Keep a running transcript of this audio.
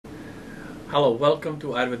Hello, welcome to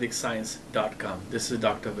AyurvedicScience.com. This is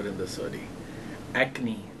Dr. Virendra Sodhi.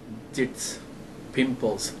 Acne, zits,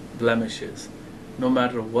 pimples, blemishes, no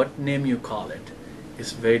matter what name you call it,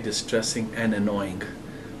 is very distressing and annoying.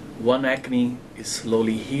 One acne is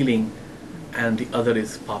slowly healing and the other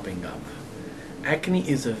is popping up. Acne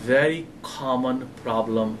is a very common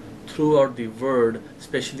problem throughout the world,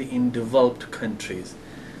 especially in developed countries.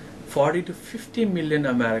 40 to 50 million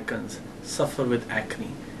Americans suffer with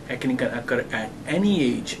acne. Acne can occur at any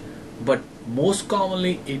age, but most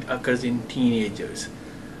commonly it occurs in teenagers.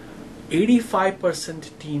 85%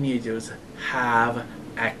 teenagers have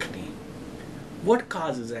acne. What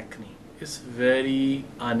causes acne is very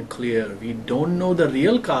unclear. We don't know the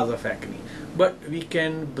real cause of acne, but we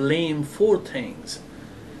can blame four things.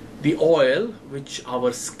 The oil which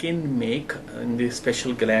our skin make in the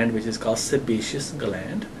special gland which is called sebaceous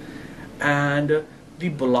gland, and the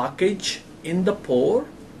blockage in the pore.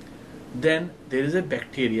 Then there is a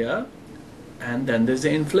bacteria, and then there's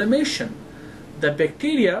the inflammation. The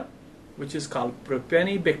bacteria, which is called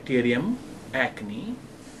Propanibacterium acne,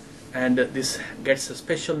 and this gets a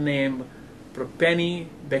special name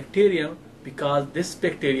Propanibacterium because this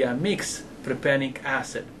bacteria makes propannic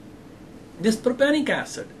acid. This propannic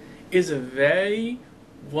acid is a very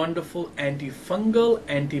wonderful antifungal,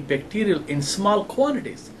 antibacterial in small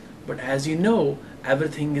quantities, but as you know,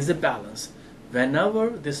 everything is a balance.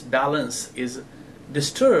 Whenever this balance is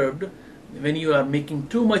disturbed, when you are making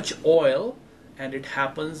too much oil, and it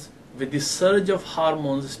happens with the surge of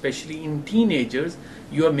hormones, especially in teenagers,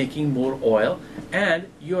 you are making more oil and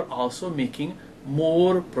you are also making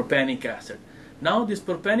more propannic acid. Now this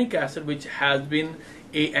propannic acid, which has been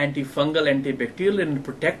a antifungal, antibacterial in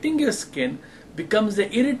protecting your skin, becomes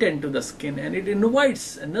an irritant to the skin, and it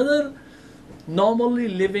invites another normally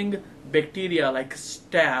living bacteria like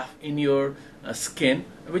staph in your skin,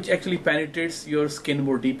 which actually penetrates your skin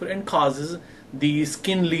more deeper and causes the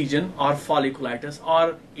skin lesion or folliculitis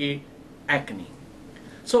or a acne.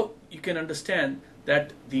 So you can understand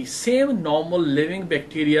that the same normal living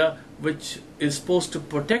bacteria which is supposed to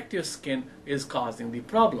protect your skin is causing the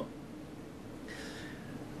problem.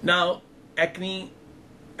 Now acne,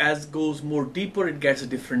 as goes more deeper, it gets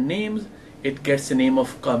different names. It gets the name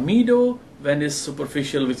of comedo when it's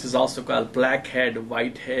superficial, which is also called blackhead,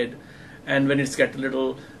 whitehead, and when it's get a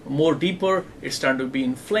little more deeper, it's starting to be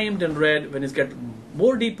inflamed and red. When it's get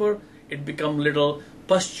more deeper, it becomes little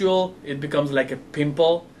pustule, it becomes like a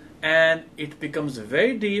pimple, and it becomes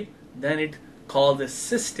very deep, then it called a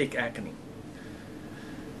cystic acne.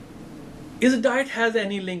 Is diet has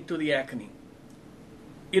any link to the acne?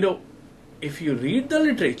 You know, if you read the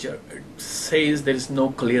literature, it says there is no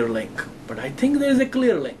clear link, but I think there is a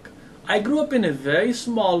clear link. I grew up in a very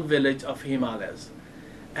small village of Himalayas,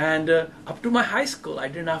 and up to my high school I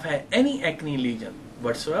did not have any acne lesion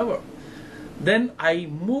whatsoever. Then I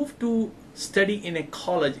moved to study in a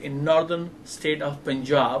college in northern state of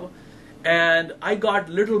Punjab, and I got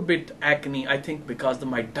little bit acne, I think because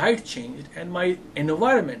my diet changed and my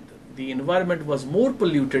environment. The environment was more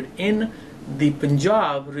polluted in the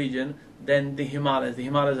Punjab region than the Himalayas. The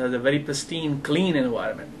Himalayas has a very pristine, clean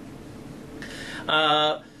environment.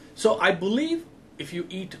 So I believe if you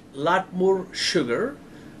eat a lot more sugar,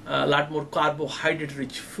 a lot more carbohydrate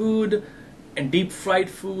rich food and deep fried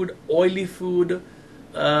food, oily food,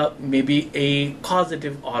 maybe a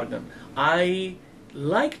causative organ. I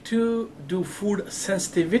like to do food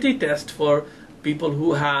sensitivity test for people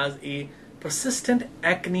who has a persistent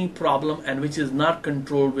acne problem and which is not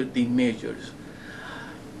controlled with the measures.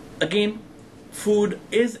 Again, food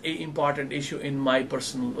is an important issue in my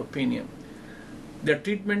personal opinion. The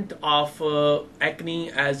treatment of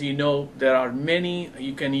acne, as you know, there are many.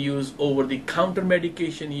 You can use over-the-counter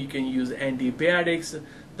medication, you can use antibiotics,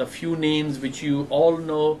 the few names which you all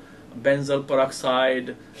know: benzoyl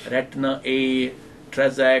peroxide, retin A,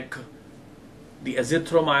 Trazek, the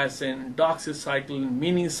azithromycin, doxycycline,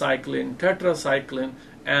 minocycline, tetracycline,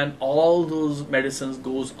 and all those medicines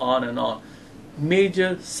goes on and on.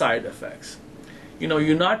 Major side effects. You know,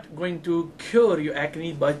 you're not going to cure your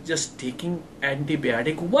acne by just taking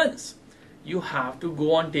antibiotic once. You have to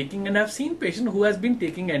go on taking, and I've seen patients who has been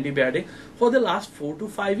taking antibiotic for the last 4 to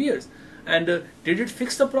 5 years. And did it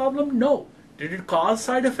fix the problem? No. Did it cause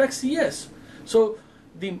side effects? Yes. So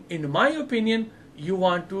in my opinion, you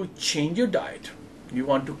want to change your diet. You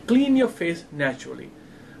want to clean your face naturally.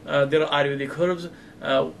 There are Ayurvedic herbs.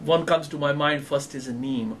 One comes to my mind first is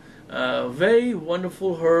neem. Very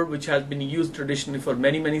wonderful herb which has been used traditionally for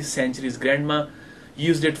many centuries. Grandma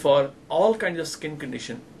used it for all kinds of skin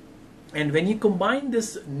condition. And when you combine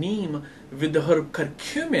this neem with the herb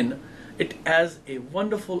curcumin, It has a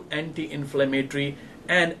wonderful anti-inflammatory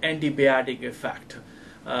and antibiotic effect.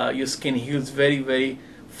 Your skin heals very, very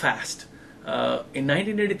fast. In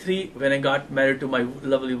 1983, when I got married to my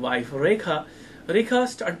lovely wife Rekha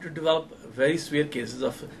started to develop very severe cases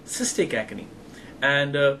of cystic acne,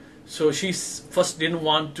 and so she first didn't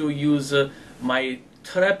want to use my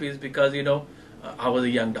therapies because I was a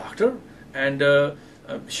young doctor, and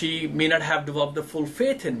she may not have developed the full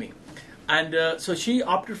faith in me. And so she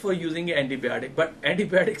opted for using an antibiotic, but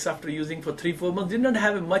antibiotics after using for 3-4 months did not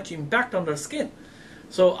have much impact on her skin.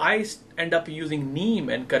 So I end up using neem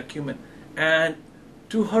and curcumin, and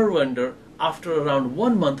to her wonder, after around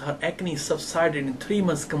 1 month, her acne subsided. In 3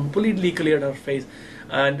 months, completely cleared her face,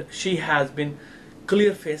 and she has been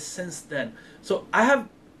clear face since then. So I have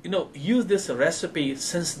used this recipe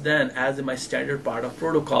since then as my standard part of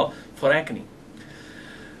protocol for acne.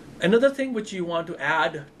 Another thing which you want to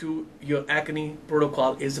add to your acne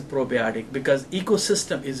protocol is a probiotic, because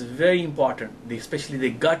ecosystem is very important, especially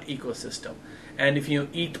the gut ecosystem. And if you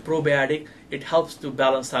eat probiotic, it helps to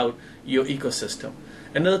balance out your ecosystem.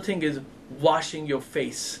 Another thing is washing your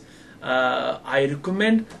face. I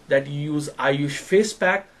recommend that you use Ayush face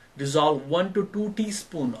pack. Dissolve 1 to 2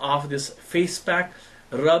 teaspoons of this face pack.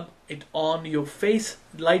 Rub it on your face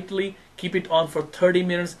lightly. Keep it on for 30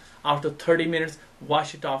 minutes. After 30 minutes,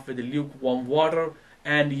 wash it off with lukewarm water,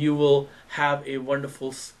 and you will have a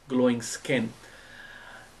wonderful glowing skin.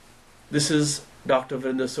 This is Dr.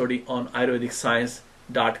 Virender Sodhi on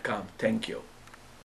AyurvedicScience.com. Thank you.